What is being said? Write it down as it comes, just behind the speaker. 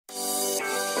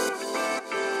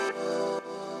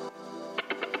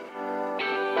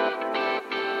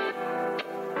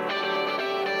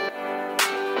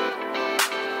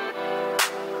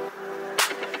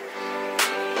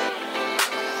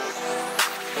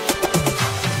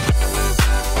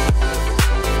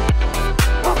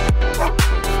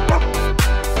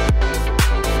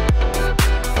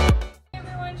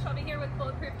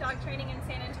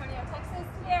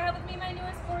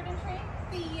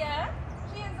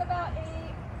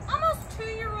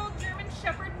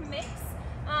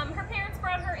Her parents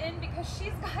brought her in because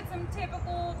she's got some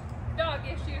typical dog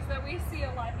issues that we see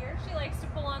a lot here. She likes to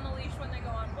pull on the leash when they go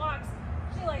on walks.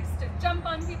 She likes to jump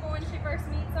on people when she first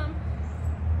meets them.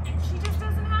 And she just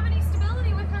doesn't have any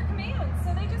stability with her commands.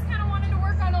 So they just kind of wanted to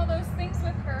work on all those things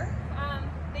with her.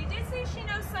 They did say she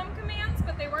knows some commands,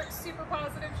 but they weren't super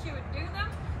positive she would do them.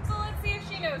 So let's see if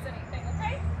she knows anything,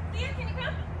 okay? Theia, can you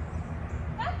come?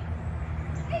 Come.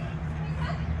 Hey, can you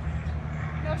come?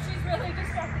 No, she's really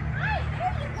distracted. Hi,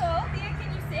 there you go. Theia, can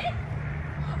you sit?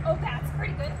 Oh, that's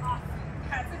pretty good. Awesome.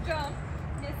 That's a jump.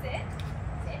 Now sit.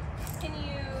 Sit. Can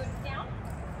you down?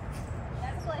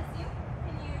 That's bless you.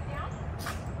 Can you down?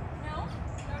 No?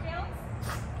 No downs?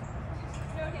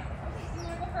 No downs. Okay, you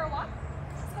want to go for a walk?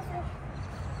 Let's go for a walk.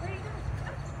 Where are you going?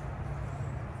 Come.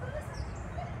 Let's go this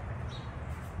way.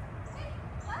 Hey,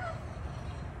 wow.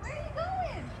 Where are you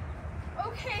going?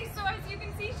 Okay, so as you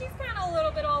can see, she's kind of a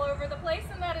little bit all over the place,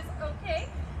 and that is okay.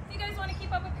 If you guys want to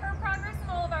keep up with her progress and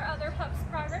all of our other pups'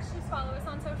 progress, just follow us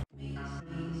on social media.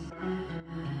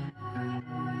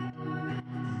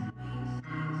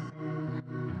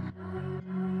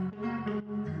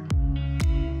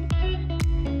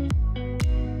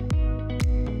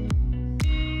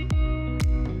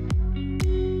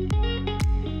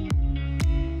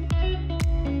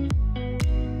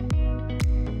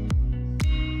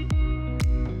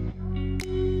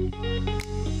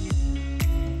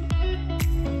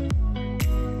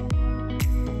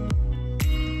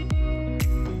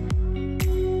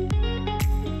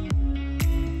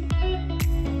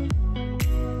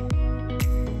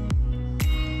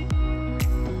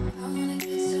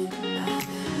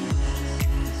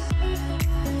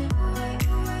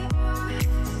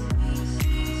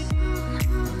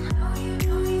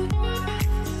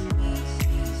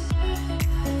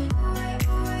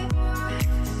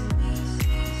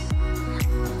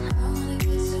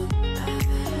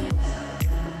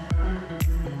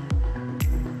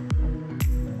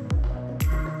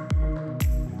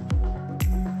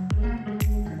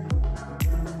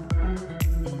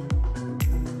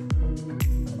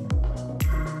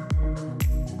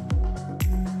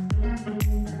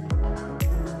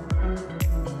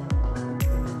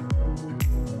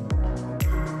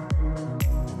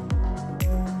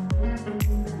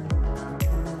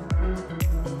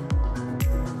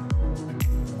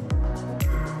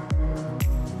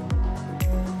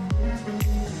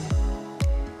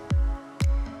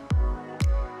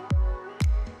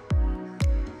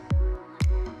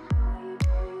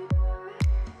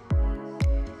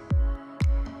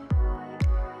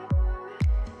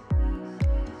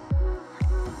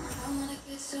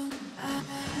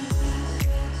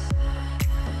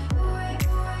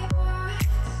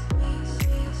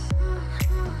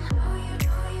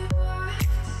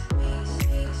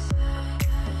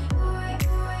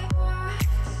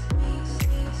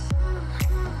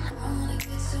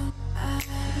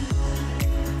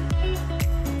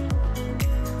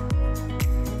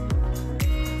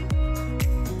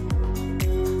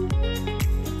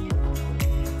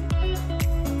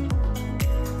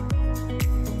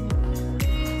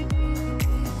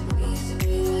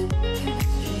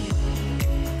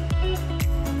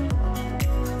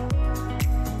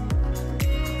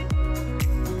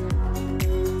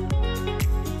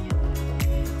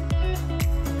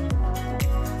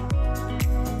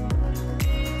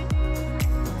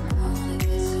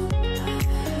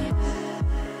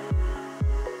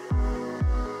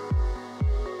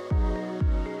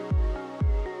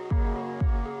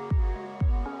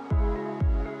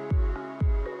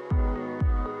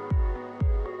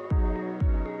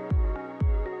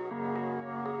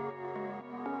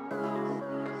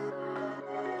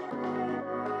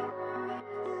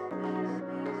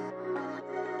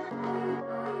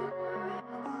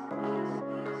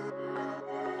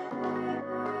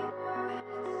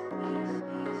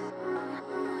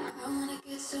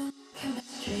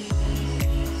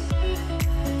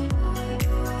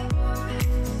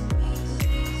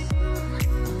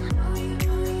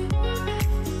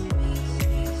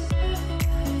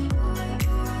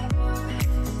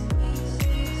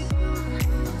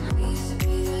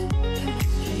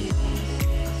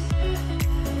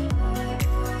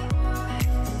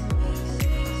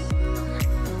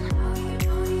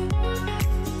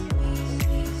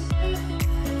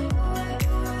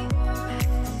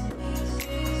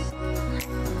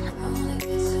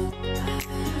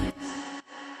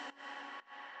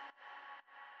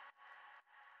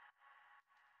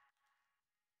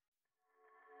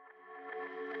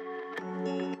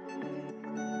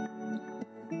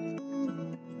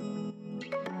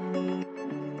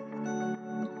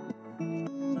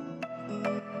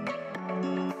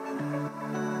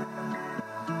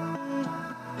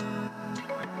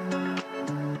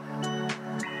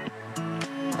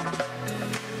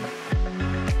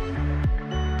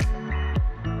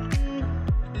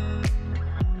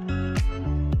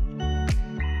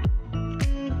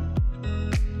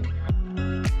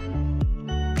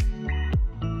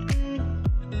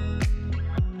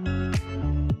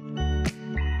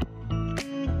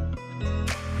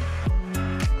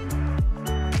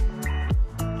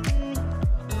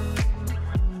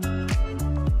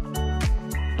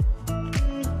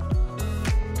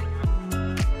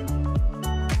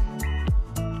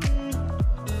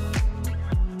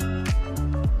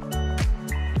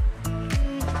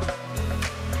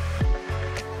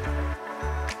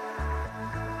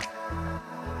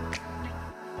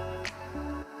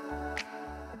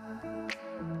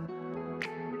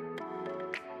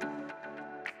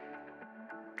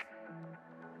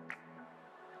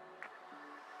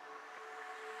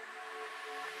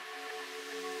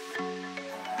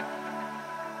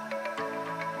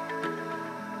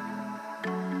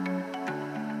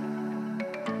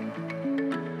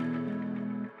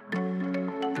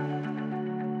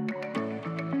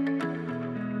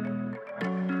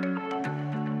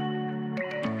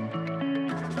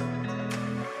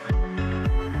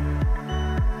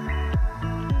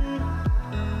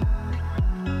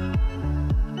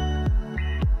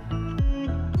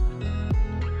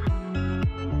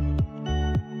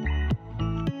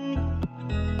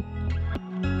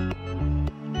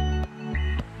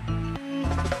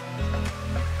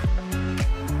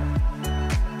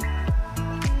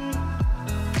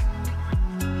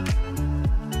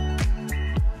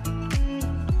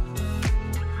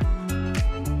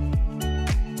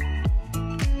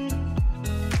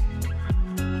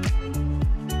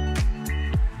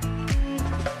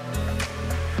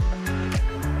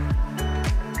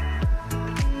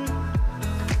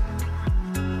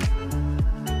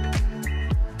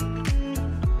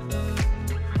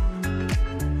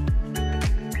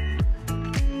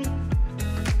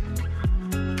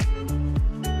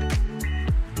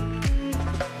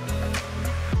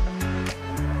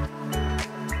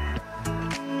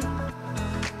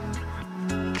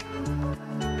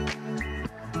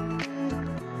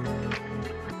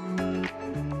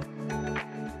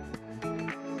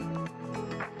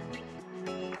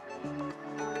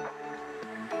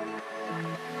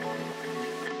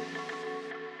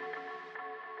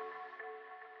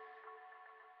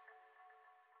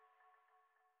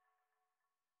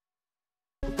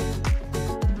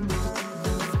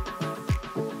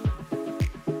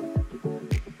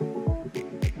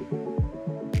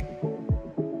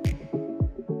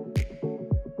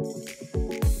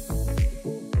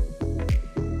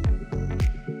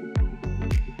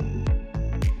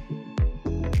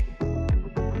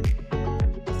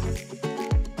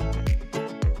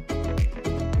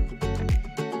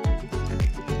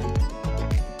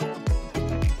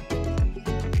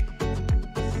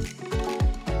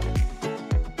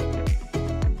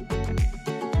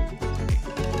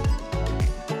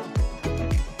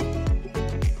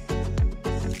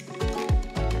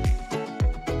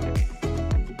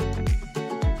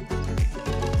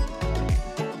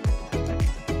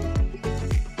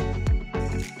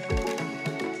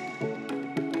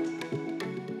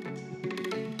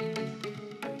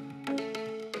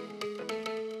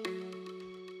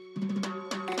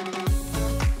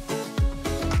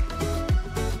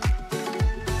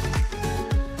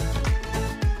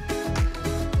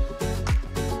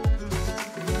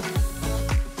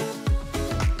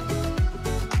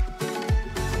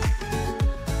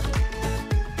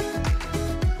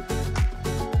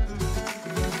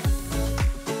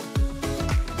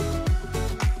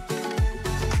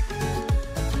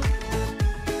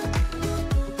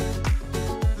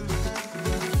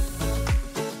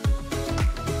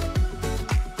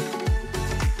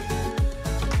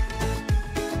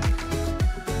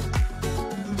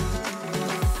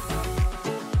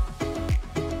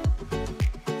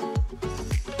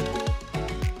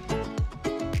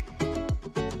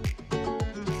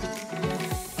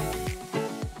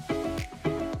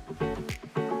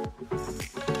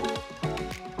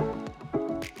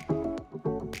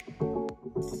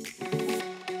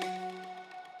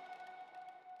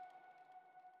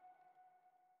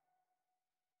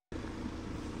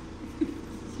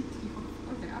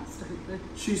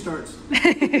 She starts.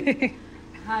 Hi,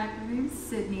 my name's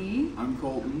Sydney. I'm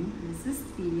Colton. This is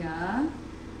Theia.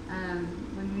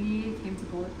 When we came to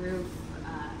Bulletproof,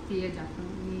 Theia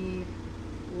definitely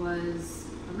was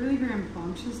a really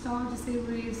rambunctious dog, to say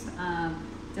the least.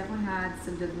 Definitely had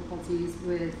some difficulties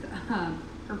with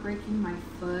her breaking my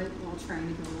foot while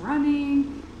trying to go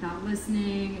running, not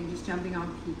listening, and just jumping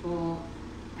on people.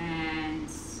 And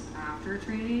after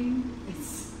training,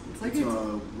 it's like it's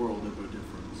a world of a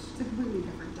difference. It's a completely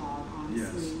different dog,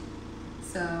 honestly. Yes.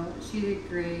 So she did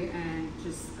great, and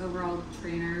just overall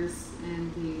trainers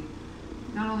and the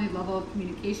not only level of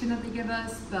communication that they give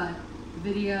us, but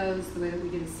videos, the way that we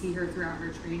get to see her throughout her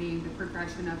training, the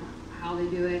progression of how they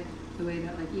do it, the way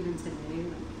that like even today,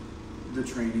 like the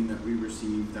training that we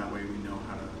receive, that way we know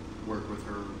how to work with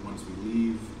her once we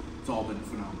leave. It's all been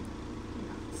phenomenal.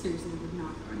 yeah, seriously would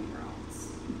not go anywhere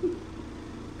else.